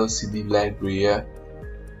included the LCD library here.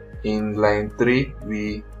 In line 3,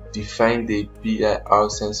 we defined the PIR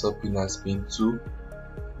sensor pin as pin 2,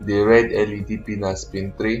 the red LED pin as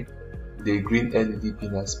pin 3, the green LED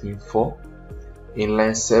pin as pin 4. In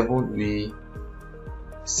line 7, we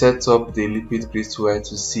set up the liquid crystal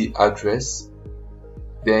I2C address.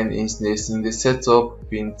 Then in the setup,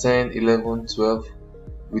 pin 10, 11, 12,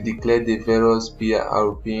 we declared the various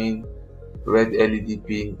PIR pin, red LED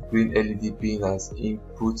pin, green LED pin as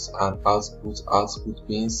input and output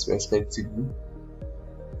pins respectively.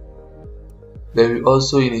 Then we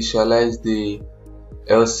also initialized the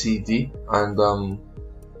LCD, and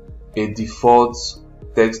a default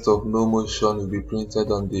text of no motion will be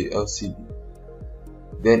printed on the LCD.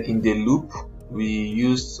 Then in the loop, we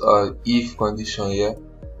used if condition here.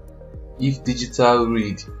 If digital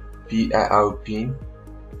read PIR pin,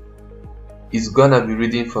 it's gonna be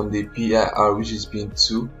reading from the PIR, which is pin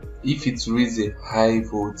 2. If it reads a high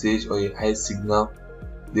voltage or a high signal,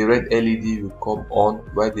 the red LED will come on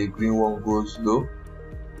while the green one goes low,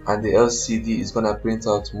 and the LCD is gonna print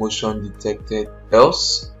out motion detected.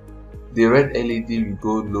 Else the red LED will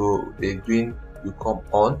go low, the green will come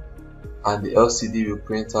on, and the LCD will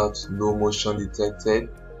print out no motion detected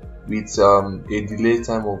with a delay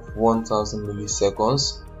time of 1000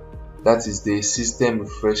 milliseconds. That is, the system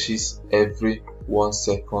refreshes every 1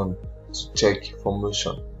 second to check for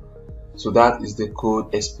motion. So that is the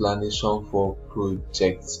code explanation for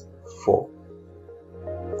project 4.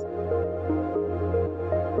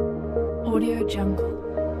 Audio Jungle.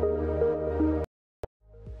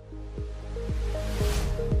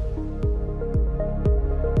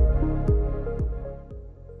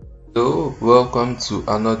 So welcome to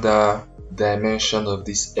another dimension of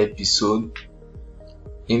this episode.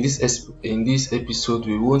 In this episode,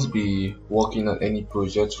 we won't be working on any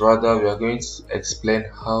project. Rather, we are going to explain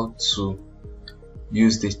how to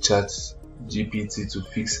use the ChatGPT to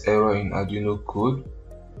fix error in Arduino code.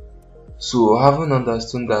 So, having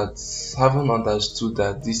understood that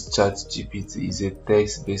this ChatGPT is a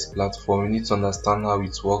text-based platform, we need to understand how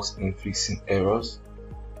it works in fixing errors.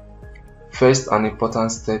 First, an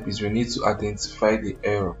important step is we need to identify the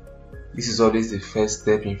error. This is always the first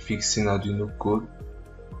step in fixing Arduino code.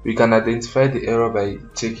 We can identify the error by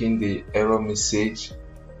checking the error message.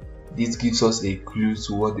 This gives us a clue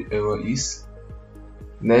to what the error is.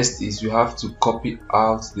 Next is we have to copy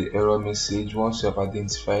out the error message. Once you have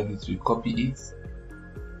identified it, we copy it,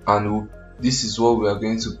 and this is what we are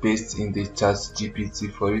going to paste in the ChatGPT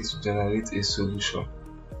for it to generate a solution.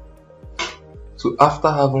 So after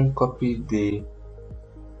having copied the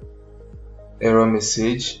error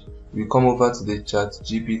message, we come over to the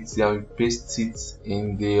ChatGPT and we paste it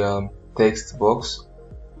in the text box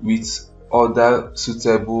with other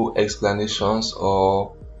suitable explanations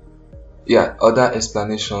other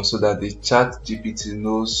explanations so that the ChatGPT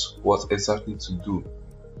knows what exactly to do.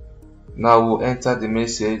 Now we'll enter the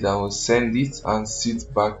message and we'll send it and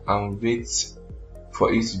sit back and wait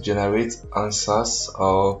for it to generate answers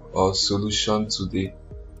or solution to the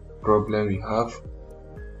problem we have.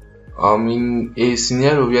 In a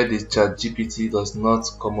scenario where the ChatGPT does not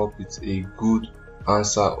come up with a good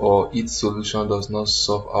answer or its solution does not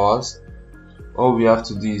solve ours, all we have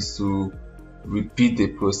to do is to repeat the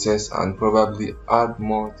process and probably add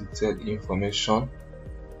more detailed information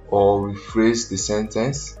or rephrase the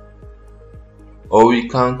sentence, or we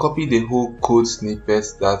can copy the whole code snippet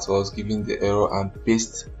that was giving the error and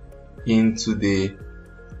paste into the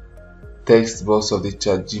text box of the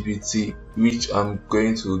ChatGPT, which I'm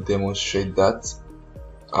going to demonstrate that.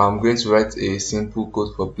 I'm going to write a simple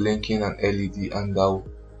code for blinking an LED and I'll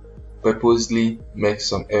purposely make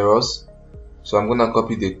some errors. So I'm gonna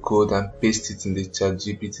copy the code and paste it in the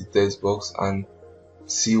ChatGPT text box and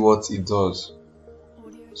see what it does.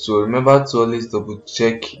 So remember to always double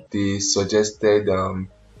check the suggested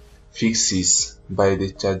fixes by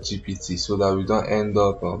the ChatGPT so that we don't end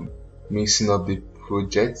up mixing up the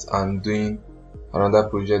project and doing another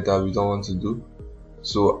project that we don't want to do.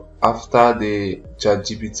 So after the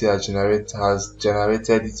ChatGPT has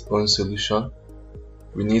generated its own solution,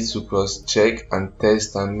 we need to cross check and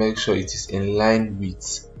test and make sure it is in line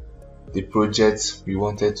with the project we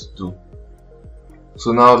wanted to do.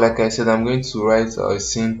 So now, like I said, I'm going to write a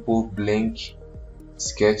simple blink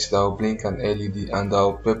sketch that will blink an LED and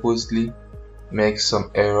I'll purposely make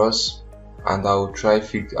some errors and I'll try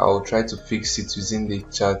to fix it using the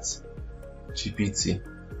ChatGPT.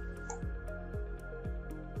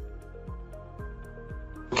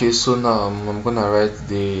 Okay, so now I'm gonna write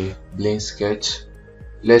the blink sketch.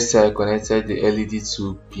 Let's say I connected the LED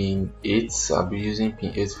to pin 8. I'll be using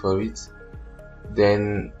pin 8 for it.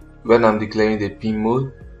 Then when I'm declaring the pin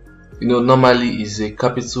mode, normally is a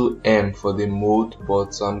capital M for the mode,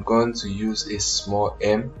 but I'm going to use a small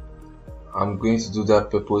m. I'm going to do that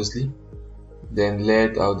purposely. Then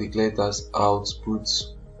I'll declare it as output.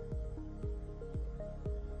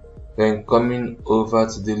 Then coming over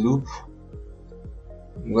to the loop,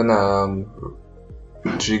 I'm gonna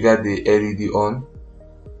trigger the LED on.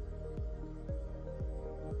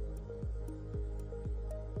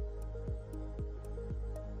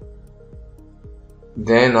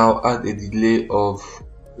 Then I'll add a delay of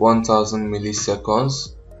 1000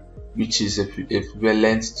 milliseconds, which is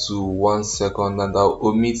equivalent to 1 second, and I'll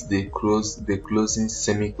omit the closing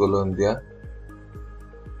semicolon there.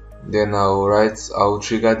 Then I'll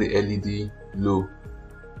trigger the LED low.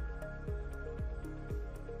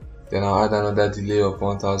 Then I'll add another delay of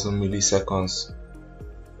 1000 milliseconds.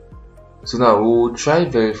 So now we'll try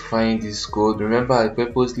verifying this code. Remember, I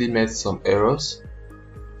purposely made some errors.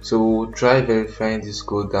 So we'll try verifying this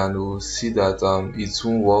code and we'll see that it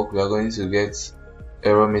won't work. We are going to get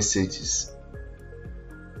error messages.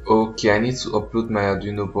 Okay, I need to upload my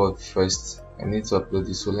Arduino board first. I need to upload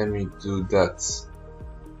it, so let me do that.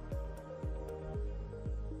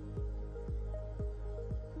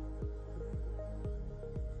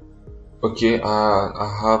 Okay,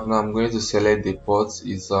 I have now. I'm going to select the port.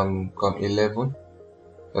 It's COM11.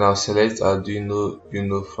 Then I'll select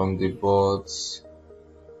Arduino from the boards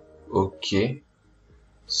Okay,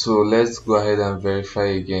 so let's go ahead and verify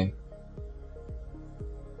again.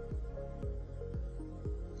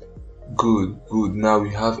 Good. Now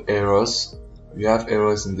we have errors. We have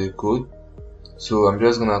errors in the code. So I'm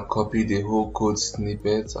just gonna copy the whole code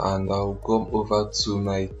snippet and I'll come over to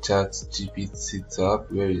my ChatGPT tab.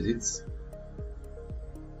 Where is it?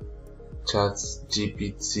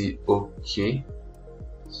 ChatGPT. Okay.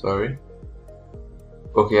 Sorry.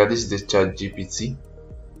 Okay, yeah, this is the ChatGPT.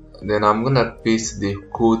 Then I'm gonna paste the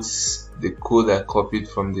code I copied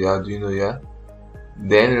from the Arduino here.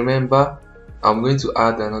 Then remember, I'm going to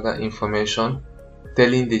add another information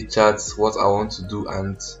telling the chat what I want to do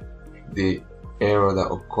and the error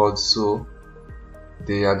that occurred. So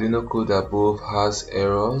the Arduino code above has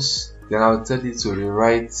errors. Then I'll tell it to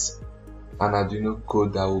rewrite an Arduino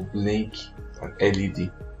code that will blink an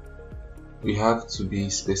LED. We have to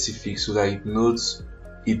be specific so that it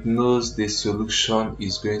knows the solution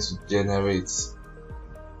is going to generate.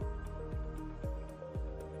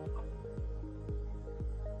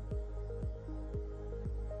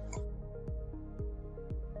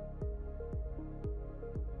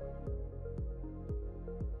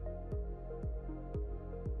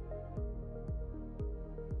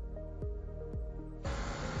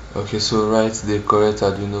 Okay, so write the correct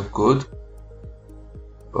Arduino code.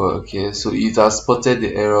 Okay, so it has spotted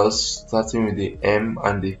the errors starting with the M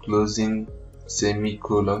and the closing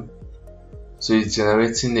semicolon. So it's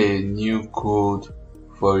generating a new code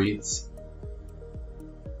for it.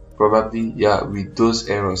 Probably, yeah, with those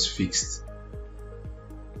errors fixed.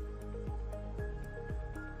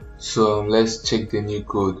 So let's check the new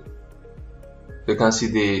code. You can see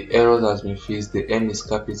the error has been fixed. The M is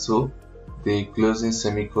capital. The closing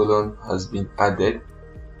semicolon has been added.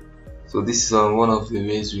 So this is one of the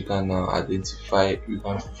ways we can we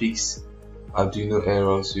can fix Arduino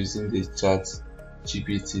errors using the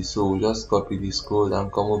ChatGPT. So we'll just copy this code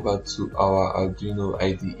and come over to our Arduino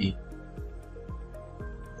IDE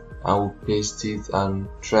and we'll paste it and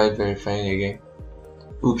try verifying again.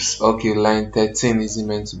 Oops, okay, line 13 isn't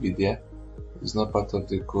meant to be there. It's not part of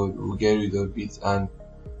the code. We'll get rid of it and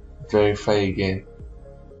verify again.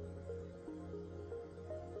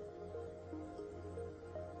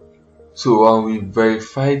 So we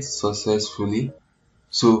verified successfully.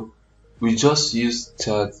 So we just used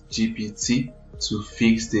ChatGPT to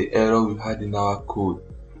fix the error we had in our code.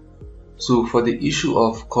 So for the issue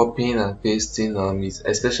of copying and pasting is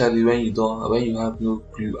especially when you have no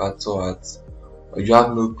clue at all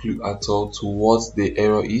to what the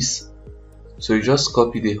error is. So you just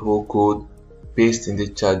copy the whole code, paste in the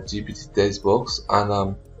ChatGPT text box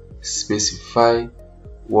and specify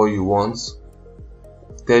what you want.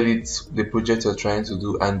 Tell it the project you're trying to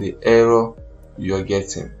do and the error you're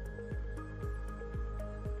getting.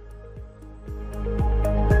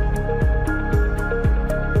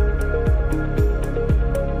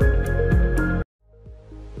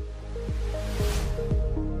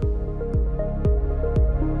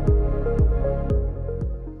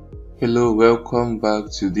 Hello, welcome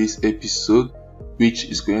back to this episode, which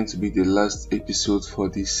is going to be the last episode for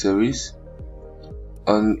this series.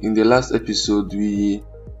 And in the last episode, we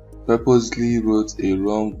purposely wrote a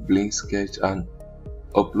wrong blink sketch and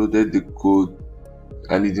uploaded the code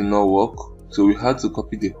and it did not work. So we had to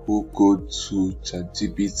copy the whole code to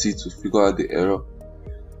ChatGPT to figure out the error.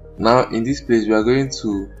 Now in this place, we are going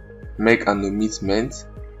to make an omitment,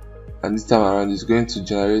 and this time around it's going to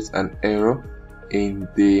generate an error in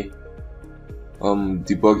the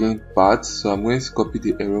debugging part. So I'm going to copy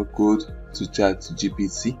the error code to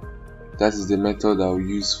ChatGPT. That is the method I'll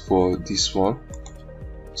use for this one.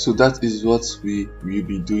 So that is what we will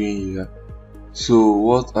be doing here. So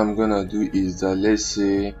what I'm gonna do is that, let's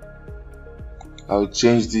say I'll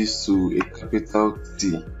change this to a capital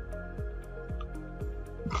T.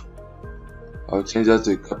 I'll change that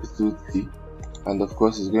to a capital T, and of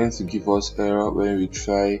course it's going to give us error when we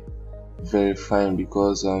try verifying,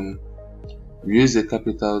 because we use a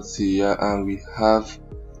capital T here and we have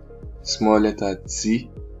small letter T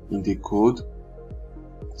in the code,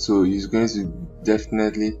 so it's going to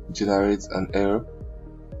definitely generate an error.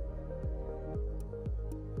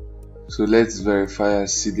 So let's verify and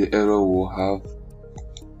see the error we'll have.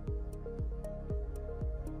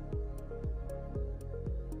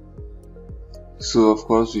 So of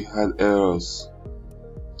course we had errors.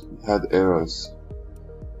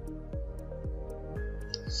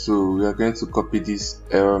 So we are going to copy this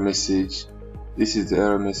error message. This is the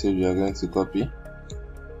error message we are going to copy.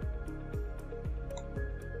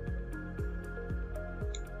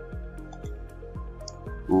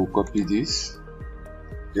 We'll copy this.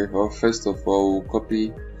 Okay, well, first of all we'll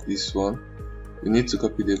copy this one We need to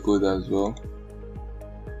copy the code as well.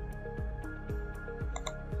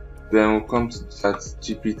 Then we'll come to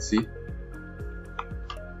ChatGPT.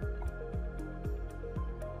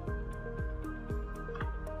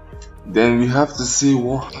 Then we have to see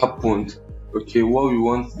what happened, okay, what we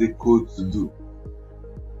want the code to do.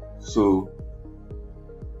 So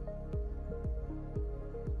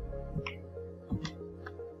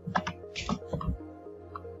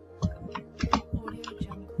Audio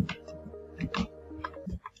Jungle.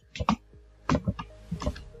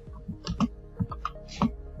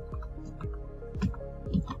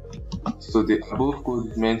 So the above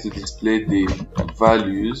code is meant to display the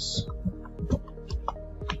values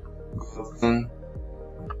gotten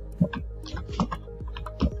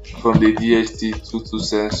from the DHT22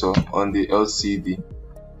 sensor on the LCD.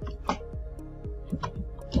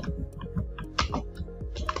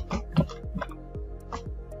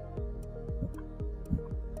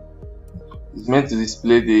 It's meant to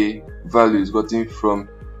display the values gotten from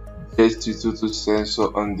DHT22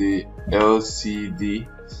 sensor on the LCD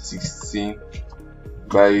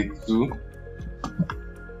 16:2,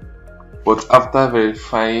 but after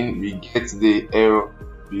verifying we get the error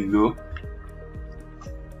below.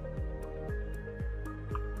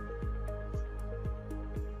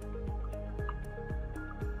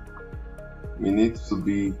 We need to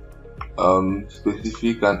be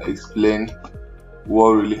specific and explain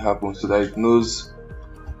what really happened so that it knows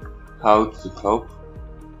how to help.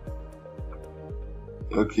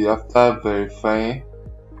 Okay, after verifying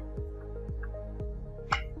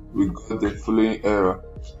we got the following error.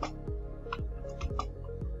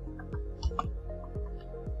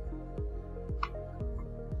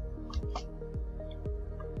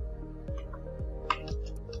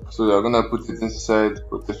 So we are gonna put it inside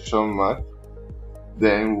quotation mark.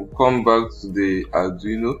 Then we'll come back to the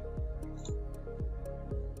Arduino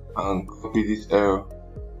and copy this error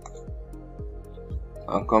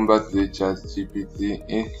and come back to the ChatGPT.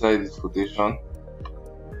 Inside this quotation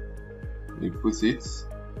we put it.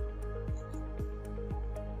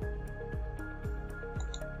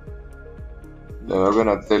 Then we're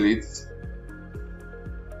gonna tell it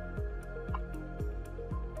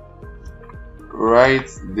write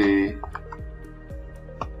the,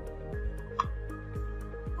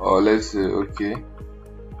 or let's say, okay,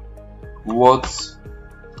 what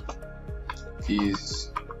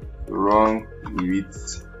is wrong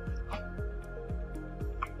with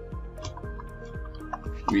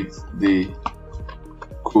the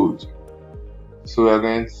code. So we are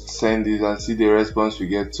going to send this and see the response we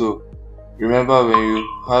get. So remember, when you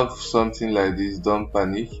have something like this, don't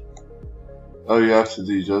panic. All you have to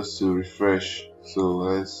do is just to refresh. So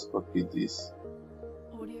let's copy this.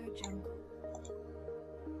 Audio Jungle.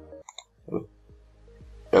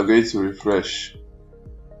 You're going to refresh.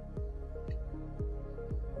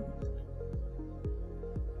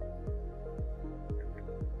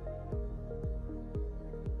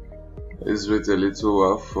 Let's wait a little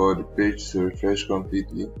while for the page to refresh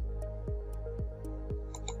completely.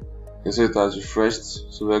 Okay, so it has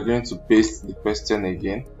refreshed. So we're going to paste the question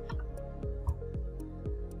again.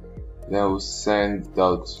 Then we'll send it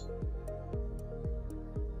out.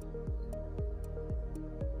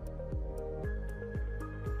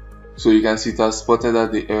 So you can see it has spotted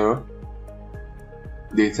out the error.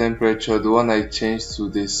 The temperature, the one I changed to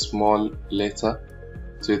the small letter,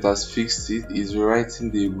 so it has fixed it. It's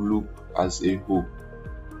rewriting the loop as a whole.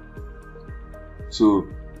 So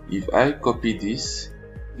if I copy this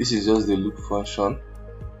is just the loop function,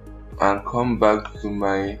 and come back to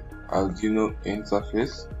my Arduino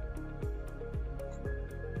interface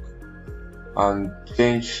and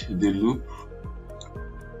change the loop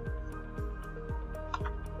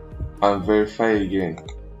and verify again.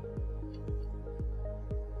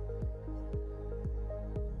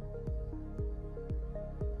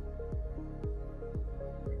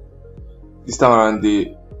 This time around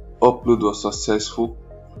the upload was successful.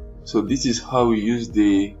 So this is how we use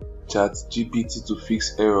the ChatGPT to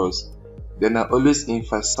fix errors. Then I always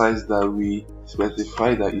emphasize that we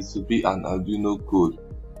specify that it will be an Arduino code,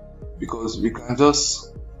 because we can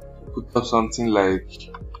just put up something like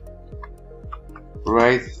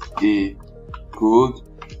write a code.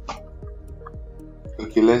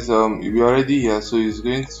 Okay, let's we're already here, so it's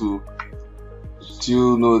going to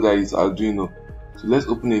still know that it's Arduino. So let's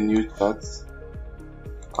open a new chat.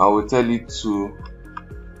 I will tell it to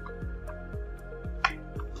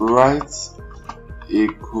write a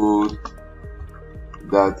code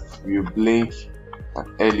that will blink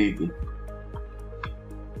an LED.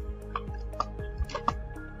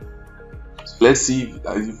 So let's see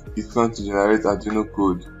if it's going to generate Arduino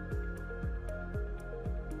code.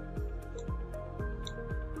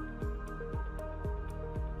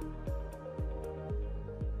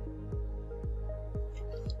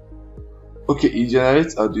 Okay, it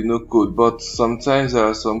generates Arduino code, but sometimes there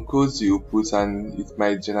are some codes you put and it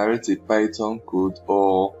might generate a Python code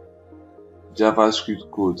or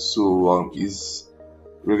JavaScript code. So is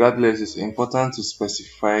regardless, it's important to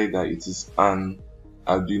specify that it is an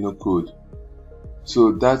Arduino code.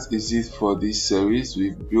 So that is it for this series.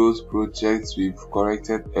 We've built projects, we've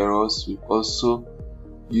corrected errors, we've also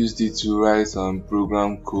used it to write some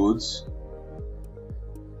program codes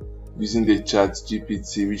using the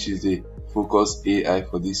ChatGPT, which is the focus AI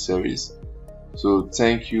for this series. So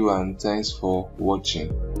thank you and thanks for watching.